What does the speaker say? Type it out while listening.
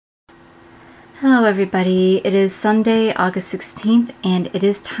Hello everybody, it is Sunday, August 16th, and it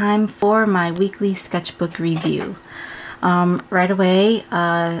is time for my weekly sketchbook review. Right away,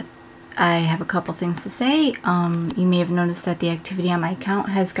 I have a couple things to say. You may have noticed that the activity on my account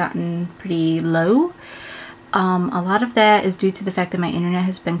has gotten pretty low. A lot of that is due to the fact that my internet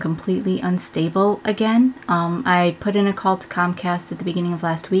has been completely unstable again. I put in a call to Comcast at the beginning of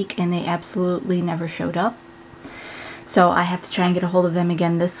last week and they absolutely never showed up. So I have to try and get a hold of them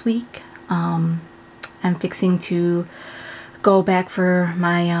again this week. I'm fixing to go back for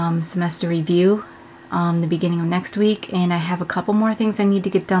my semester review the beginning of next week, and I have a couple more things I need to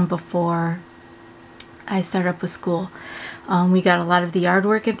get done before I start up with school. We got a lot of the yard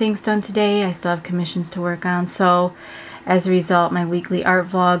work and things done today. I still have commissions to work on, so as a result my weekly art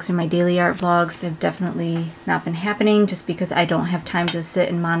vlogs or my daily art vlogs have definitely not been happening just because I don't have time to sit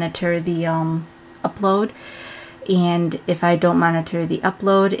and monitor the upload. And if I don't monitor the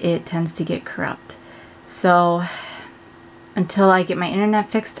upload, it tends to get corrupt. So until I get my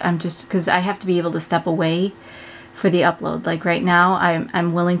internet fixed, because I have to be able to step away for the upload. Like right now,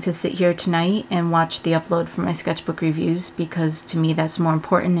 I'm willing to sit here tonight and watch the upload for my sketchbook reviews because to me that's more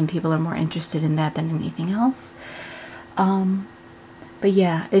important and people are more interested in that than anything else. But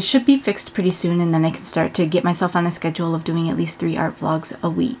yeah, it should be fixed pretty soon, and then I can start to get myself on a schedule of doing at least 3 art vlogs a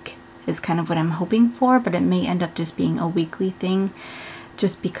week. Is kind of what I'm hoping for, but it may end up just being a weekly thing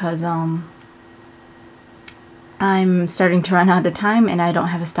just because I'm starting to run out of time and I don't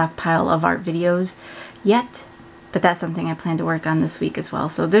have a stockpile of art videos yet, but that's something I plan to work on this week as well.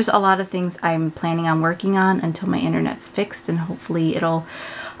 So there's a lot of things I'm planning on working on until my internet's fixed, and hopefully it'll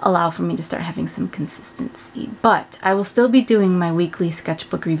allow for me to start having some consistency. But I will still be doing my weekly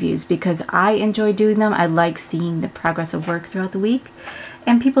sketchbook reviews because I enjoy doing them. I like seeing the progress of work throughout the week,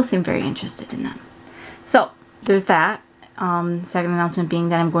 and people seem very interested in them. So there's that. Second announcement being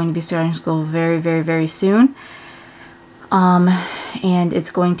that I'm going to be starting school very soon. And it's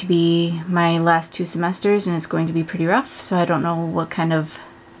going to be my last 2 semesters, and it's going to be pretty rough. So I don't know what kind of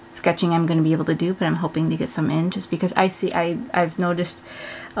sketching I'm going to be able to do, but I'm hoping to get some in just because I've noticed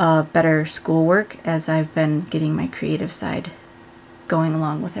better schoolwork as I've been getting my creative side going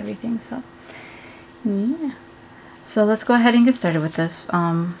along with everything. So yeah. So let's go ahead and get started with this.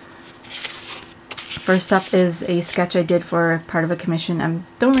 First up is a sketch I did for part of a commission. I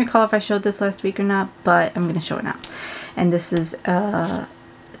don't recall if I showed this last week or not, but I'm going to show it now. And this is a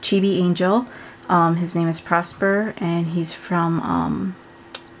chibi angel. His name is Prosper, and he's from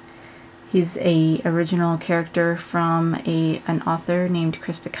he's a original character from an author named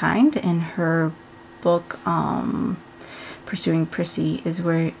Krista Kind, and her book Pursuing Prissy is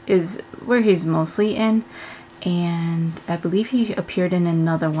where he's mostly in. And I believe he appeared in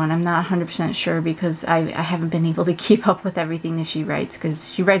another one. I'm not 100% sure because I haven't been able to keep up with everything that she writes, because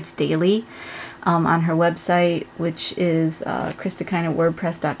she writes daily on her website, which is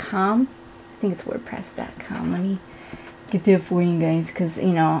KristaKindWordPress.com. I think it's WordPress.com. Let me get there for you guys, because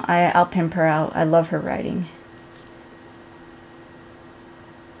you know I'll pimp her out. I love her writing.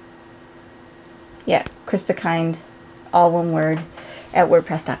 Yeah, Krista Kind, all one word, at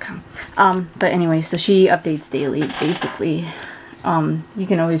WordPress.com. But anyway, so she updates daily, basically. You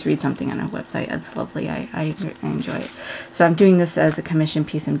can always read something on her website. That's lovely. I enjoy it. So I'm doing this as a commission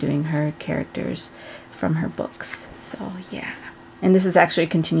piece. I'm doing her characters from her books. So yeah. And this is actually a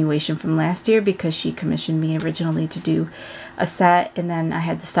continuation from last year because she commissioned me originally to do a set, and then I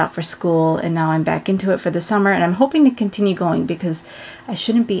had to stop for school, and now I'm back into it for the summer, and I'm hoping to continue going because I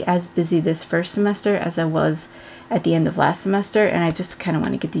shouldn't be as busy this first semester as I was at the end of last semester, and I just kind of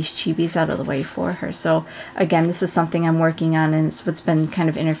want to get these chibis out of the way for her. So again, this is something I'm working on, and it's what's been kind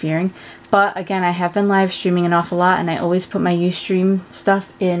of interfering. But again, I have been live streaming an awful lot, and I always put my Ustream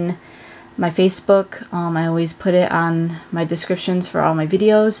stuff in my Facebook. I always put it on my descriptions for all my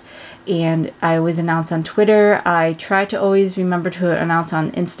videos, and I always announce on Twitter. I try to always remember to announce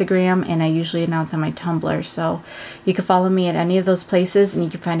on Instagram, and I usually announce on my Tumblr. So you can follow me at any of those places, and you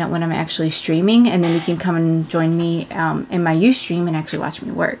can find out when I'm actually streaming, and then you can come and join me in my Ustream and actually watch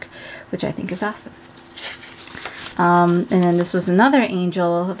me work, which I think is awesome. And then this was another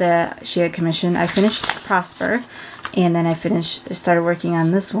angel that she had commissioned. I finished Prosper, and then I started working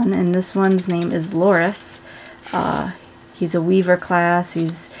on this one, and this one's name is Loris. He's a weaver class.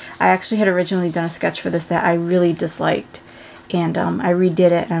 I actually had originally done a sketch for this that I really disliked, and I redid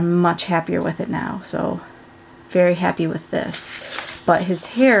it, and I'm much happier with it now. So very happy with this. But his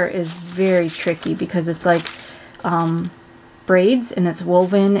hair is very tricky because it's like braids, and it's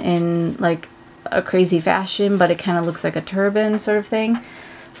woven in like a crazy fashion, but it kind of looks like a turban sort of thing.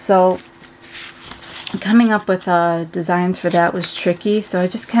 So coming up with designs for that was tricky, so I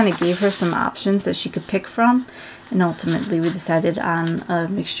just kind of gave her some options that she could pick from, and ultimately we decided on a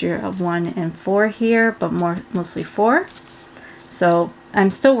mixture of 1 and 4 here, but mostly 4. So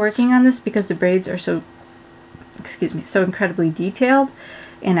I'm still working on this because the braids are so, excuse me, so incredibly detailed,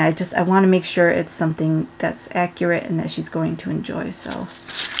 and I want to make sure it's something that's accurate and that she's going to enjoy. So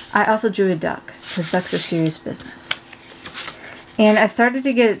I also drew a duck because ducks are serious business. And I started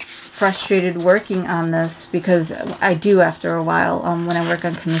to get frustrated working on this, because I do after a while when I work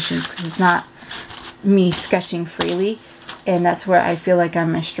on commissions, because it's not me sketching freely, and that's where I feel like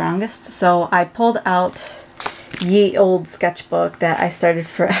I'm my strongest. So I pulled out ye old sketchbook that I started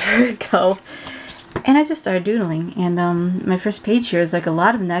forever ago, and I just started doodling. And my first page here is like a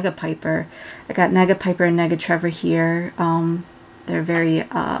lot of Nega Piper. I got Nega Piper and Nega Trevor here. They're very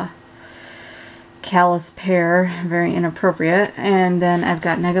callous pair, very inappropriate. And then I've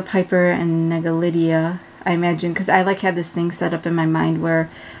got Nega Piper and Nega Lydia, I imagine, because I like had this thing set up in my mind where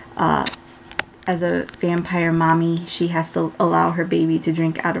as a vampire mommy, she has to allow her baby to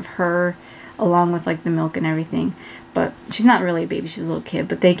drink out of her, along with like the milk and everything. But she's not really a baby, she's a little kid,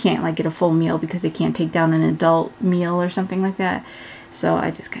 but they can't like get a full meal because they can't take down an adult meal or something like that. So I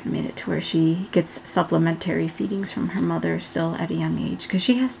just kind of made it to where she gets supplementary feedings from her mother still at a young age, because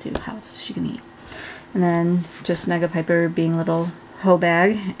she has to. How else is she gonna eat? And then just Nega Piper being a little hoe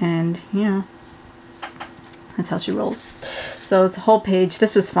bag, and you know, that's how she rolls. So it's a whole page.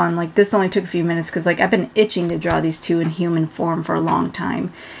 This was fun. Like, this only took a few minutes because like I've been itching to draw these two in human form for a long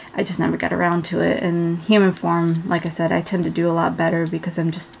time. I just never got around to it. And human form, like I said, I tend to do a lot better because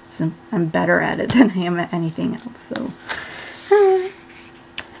I'm better at it than I am at anything else. So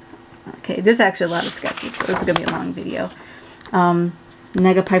okay, there's actually a lot of sketches, so this is gonna be a long video.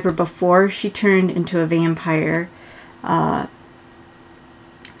 Nega Piper, before she turned into a vampire,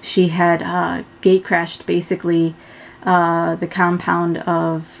 she had gate crashed basically the compound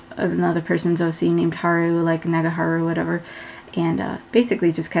of another person's OC named Haru, like Nega Haru, whatever, and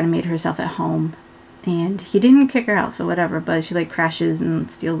basically just kind of made herself at home. And he didn't kick her out, so whatever, but she like crashes and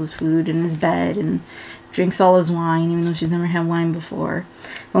steals his food and his bed and drinks all his wine, even though she's never had wine before.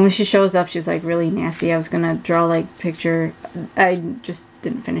 But when she shows up, she's like really nasty. I was gonna draw like picture, I just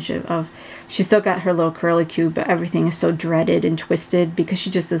didn't finish it, of she's still got her little curly cube, but everything is so dreaded and twisted because she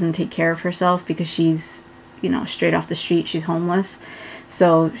just doesn't take care of herself, because she's, you know, straight off the street, she's homeless.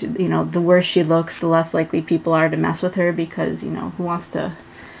 So, you know, the worse she looks, the less likely people are to mess with her, because, you know, who wants to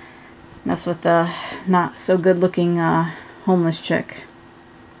mess with a not so good looking homeless chick?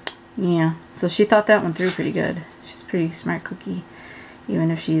 Yeah, so she thought that one through pretty good. She's a pretty smart cookie,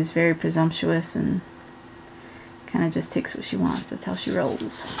 even if she's very presumptuous and kind of just takes what she wants. That's how she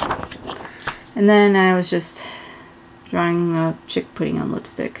rolls. And then I was just drawing a chick putting on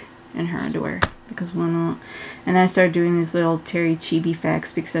lipstick in her underwear, because and I started doing these little Terry Chibi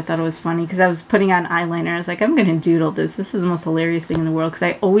facts because I thought it was funny, because I was putting on eyeliner. I was like, I'm gonna doodle this. This is the most hilarious thing in the world, because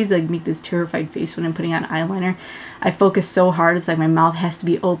I always like make this terrified face when I'm putting on eyeliner. I focus so hard, it's like my mouth has to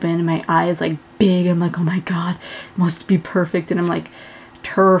be open and my eye is like big. I'm like, oh my god, it must be perfect, and I'm like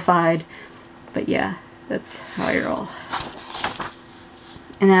terrified. But yeah, that's how I roll.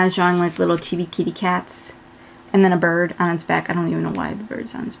 And then I was drawing like little chibi kitty cats, and then a bird on its back. I don't even know why the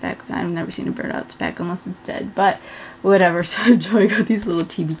bird's on its back. I've never seen a bird on its back unless it's dead, but whatever. So I'm drawing out these little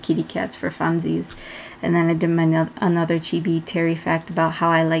chibi kitty cats for funsies. And then I did another chibi Terry fact about how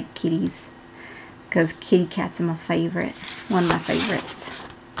I like kitties, because kitty cats are my favorite. One of my favorites.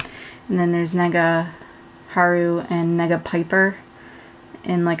 And then there's Nega Haru and Nega Piper.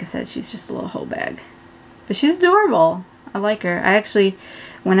 And like I said, she's just a little hoe bag. But she's adorable. I like her. I actually,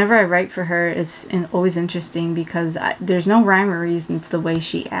 whenever I write for her, it's always interesting because there's no rhyme or reason to the way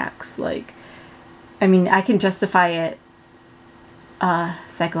she acts. Like, I mean, I can justify it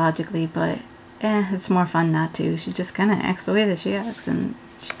psychologically, but it's more fun not to. She just kind of acts the way that she acts, and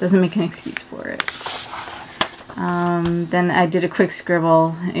she doesn't make an excuse for it. Then I did a quick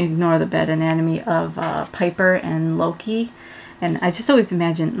scribble, ignore the bed anatomy, of Piper and Loki. And I just always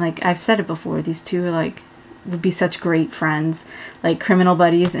imagine, like, I've said it before, these two are like, would be such great friends, like criminal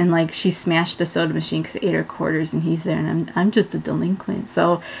buddies. And like, she smashed a soda machine because it ate her quarters, and he's there, and I'm just a delinquent.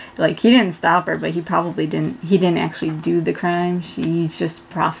 So like, he didn't stop her, but he probably didn't actually do the crime. She's just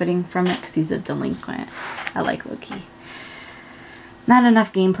profiting from it because he's a delinquent. I like Loki. Not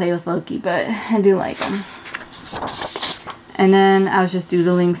enough gameplay with Loki, but I do like him. And then I was just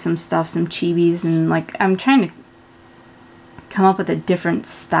doodling some stuff, some chibis, and like, I'm trying to come up with a different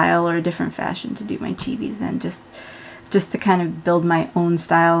style or a different fashion to do my chibis, and just to kind of build my own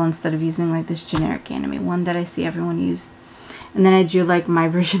style instead of using like this generic anime one that I see everyone use. And then I drew like my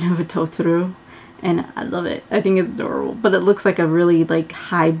version of a Totoro, And I love it. I think it's adorable. But it looks like a really like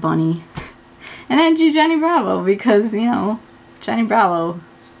high bunny. And I drew Johnny Bravo because, you know, Johnny Bravo.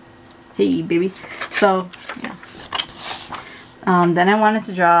 Hey, baby. So, yeah. Then I wanted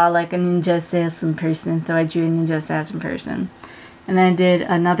to draw like a ninja assassin person. So I drew a ninja assassin person. And then I did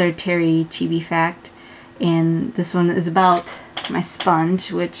another Terry Chibi fact. And this one is about my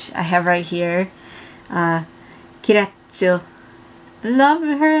sponge, which I have right here. Kiracho. Love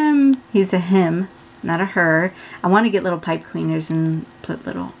him. He's a him, not a her. I want to get little pipe cleaners and put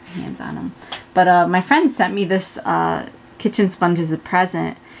little hands on them. But my friend sent me this kitchen sponge as a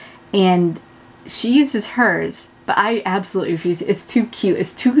present, and she uses hers, but I absolutely refuse. It's too cute.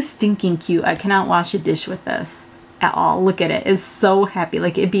 It's too stinking cute. I cannot wash a dish with this at all. Look at it. It's so happy.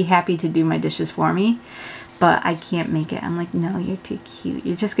 Like, it'd be happy to do my dishes for me, but I can't make it. I'm like, no, you're too cute.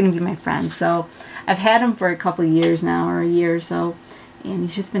 You're just going to be my friend. So I've had him for a couple of years now, or a year or so. And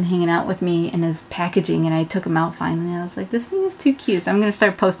he's just been hanging out with me in his packaging, and I took him out finally. I was like, this thing is too cute. So I'm going to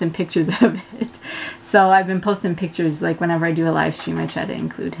start posting pictures of it. So I've been posting pictures, like whenever I do a live stream, I try to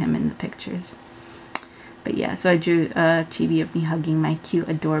include him in the pictures. But yeah, so I drew a chibi of me hugging my cute,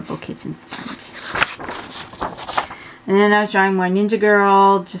 adorable kitchen sponge. And then I was drawing more Ninja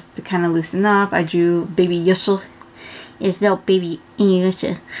Girl, just to kind of loosen up. I drew Baby Yushel. It's no Baby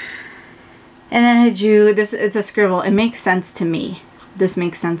Yushel. And then I drew this. It's a scribble. It makes sense to me. This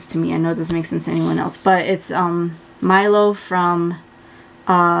makes sense to me. I know it doesn't make sense to anyone else, but it's Milo from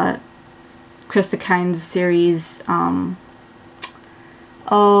Krista Kind's series.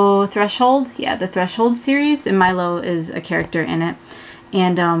 Oh, Threshold. Yeah, the Threshold series, and Milo is a character in it,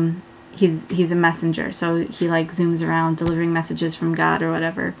 and he's a messenger, so he like zooms around delivering messages from God or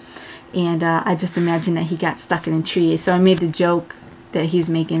whatever. And I just imagine that he got stuck in a tree. So I made the joke that he's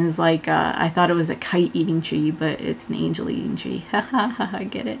making is like, I thought it was a kite eating tree, but it's an angel eating tree. Ha ha ha, I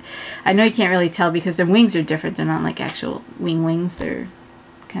get it. I know you can't really tell because their wings are different. They're not like actual wings. They're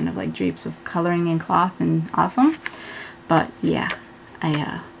kind of like drapes of coloring and cloth and awesome. But yeah,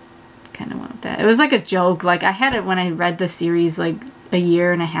 I kind of went with that. It was like a joke. Like, I had it when I read the series like a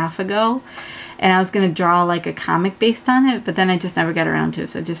year and a half ago, and I was going to draw like a comic based on it, but then I just never got around to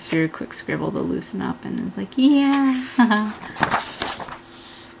it. So I just drew a quick scribble to loosen up, and it was like, yeah.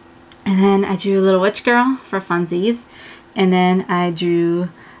 And then I drew a little witch girl for funsies. And then I drew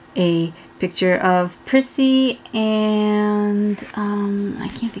a picture of Prissy and I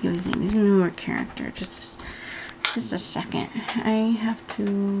can't think of his name. He's a newer character. Just a second. I have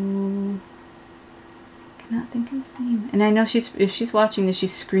to cannot think of his name. And I know if she's watching this,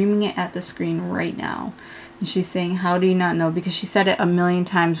 she's screaming it at the screen right now. And she's saying, how do you not know? Because she said it a million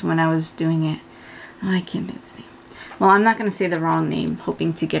times when I was doing it. Oh, I can't think of his name. Well, I'm not going to say the wrong name,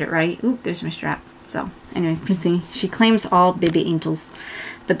 hoping to get it right. Oop, there's my strap. So, anyways, Prissy, she claims all baby angels.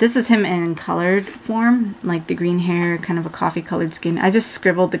 But this is him in colored form, like the green hair, kind of a coffee colored skin. I just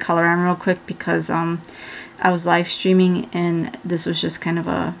scribbled the color on real quick because I was live streaming, and this was just kind of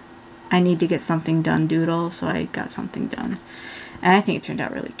a, I need to get something done doodle, so I got something done. And I think it turned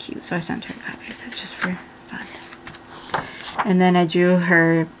out really cute, so I sent her a copy of that just for fun. And then I drew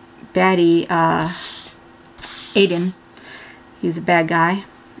her baddie, Aiden. He's a bad guy,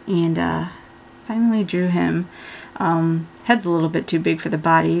 and finally drew him. Head's a little bit too big for the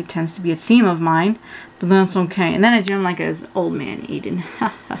body. It tends to be a theme of mine, but that's okay. And then I drew him like his old man Aiden.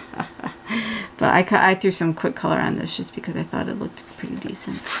 But I threw some quick color on this just because I thought it looked pretty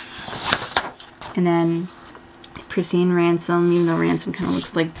decent. And then Prissy and Ransom, even though Ransom kind of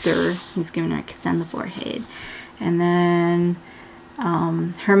looks like Durr, he's giving her a kiss on the forehead. And then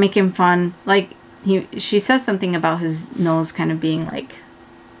her making fun, like, she says something about his nose kind of being like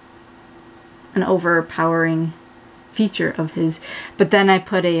an overpowering feature of his, but then I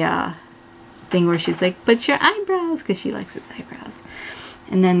put a thing where she's like, but your eyebrows, because she likes his eyebrows.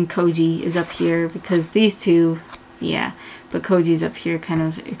 And then Koji is up here because these two, yeah, but Koji's up here kind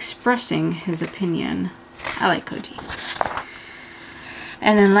of expressing his opinion. I like Koji.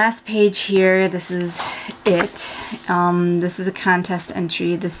 And then last page here, this is it. This is a contest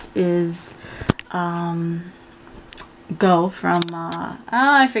entry. This is Go from,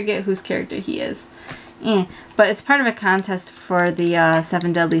 I forget whose character he is. But it's part of a contest for the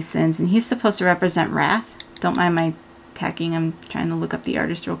 7 Deadly Sins, and he's supposed to represent Wrath. Don't mind my tacking. I'm trying to look up the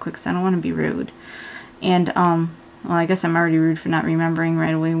artist real quick, so I don't want to be rude. And, well, I guess I'm already rude for not remembering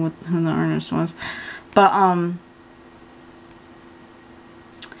right away who the artist was. But,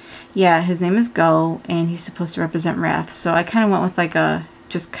 yeah, his name is Go, and he's supposed to represent Wrath. So I kind of went with like a,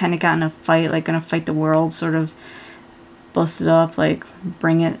 just kind of got in a fight, like gonna fight the world, sort of busted up, like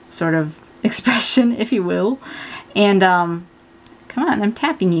bring it sort of expression, if you will. And, come on, I'm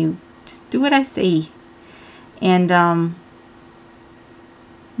tapping you. Just do what I say. And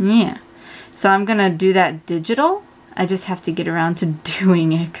yeah. So I'm gonna do that digital. I just have to get around to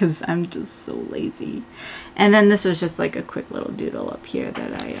doing it because I'm just so lazy. And then this was just like a quick little doodle up here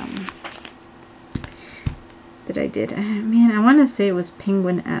that I did. Man, I want to say it was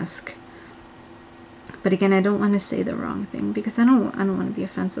penguin-esque. But again, I don't want to say the wrong thing because I don't want to be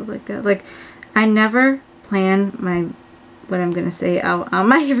offensive like that. Like, I never plan what I'm going to say out on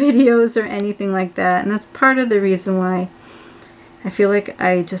my videos or anything like that. And that's part of the reason why I feel like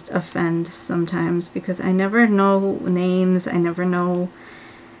I just offend sometimes, because I never know names, I never know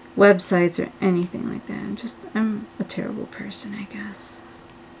websites or anything like that. I'm a terrible person, I guess.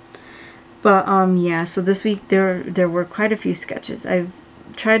 But yeah, so this week there were quite a few sketches. I've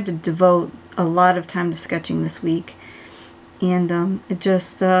tried to devote a lot of time to sketching this week, and it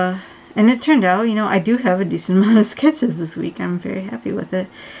just and it turned out, you know, I do have a decent amount of sketches this week. I'm very happy with it.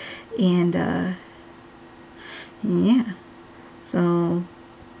 And yeah, so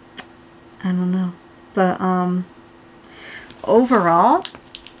I don't know, but overall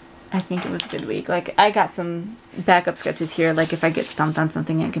I think it was a good week. Like, I got some backup sketches here, like if I get stumped on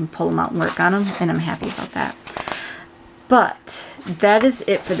something I can pull them out and work on them, and I'm happy about that. But that is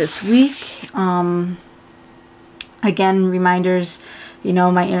it for this week. Again, reminders, you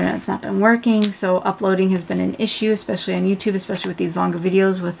know, my internet's not been working, so uploading has been an issue, especially on YouTube, especially with these longer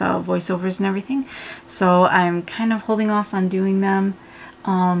videos with voiceovers and everything. So I'm kind of holding off on doing them.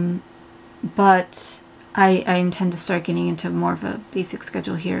 But I intend to start getting into more of a basic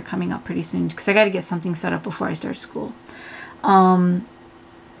schedule here coming up pretty soon, because I got to get something set up before I start school.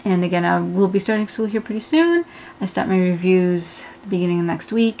 And again, I will be starting school here pretty soon. I start my reviews the beginning of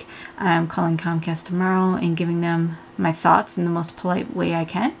next week. I'm calling Comcast tomorrow and giving them my thoughts in the most polite way I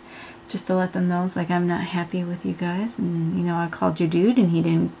can, just to let them know it's like I'm not happy with you guys, and you know, I called your dude and he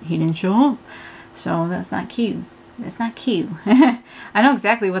didn't show up. So that's not cute. That's not cute. I know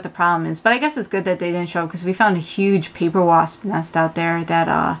exactly what the problem is, but I guess it's good that they didn't show up, because we found a huge paper wasp nest out there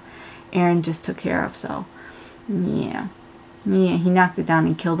that Aaron just took care of. So yeah. Yeah, he knocked it down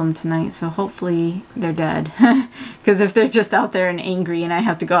and killed them tonight, so hopefully they're dead. Because if they're just out there and angry and I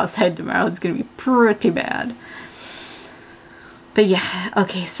have to go outside tomorrow, it's going to be pretty bad. But yeah,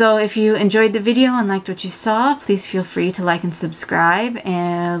 okay, so if you enjoyed the video and liked what you saw, please feel free to like and subscribe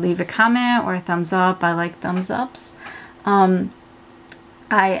and leave a comment or a thumbs up. I like thumbs ups. I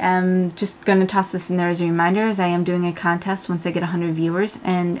am just going to toss this in there as a reminder, as I am doing a contest once I get 100 viewers,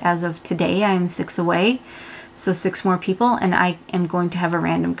 and as of today I am 6 away. So 6 more people, and I am going to have a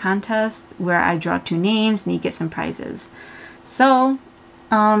random contest where I draw 2 names and you get some prizes. So,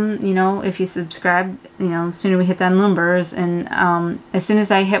 you know, if you subscribe, you know, the sooner we hit that numbers, and as soon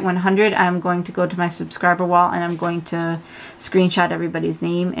as I hit 100, I'm going to go to my subscriber wall and I'm going to screenshot everybody's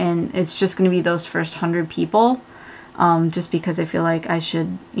name, and it's just going to be those first 100 people, just because I feel like I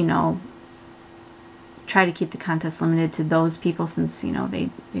should, you know, try to keep the contest limited to those people, since, you know, they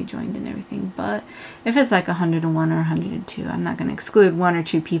joined and everything. But if it's like 101 or 102, I'm not going to exclude 1 or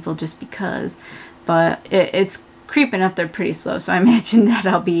 2 people just because, but it's creeping up there pretty slow, so I imagine that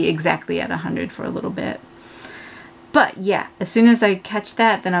I'll be exactly at 100 for a little bit. But yeah, as soon as I catch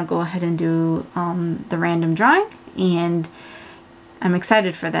that, then I'll go ahead and do the random drawing, and I'm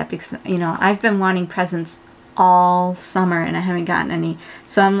excited for that because, you know, I've been wanting presents all summer and I haven't gotten any,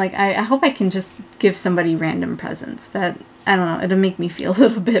 so I'm like, I hope I can just give somebody random presents. That, I don't know, it'll make me feel a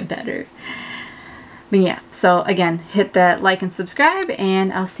little bit better. But yeah, so again, hit that like and subscribe,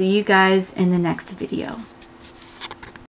 and I'll see you guys in the next video.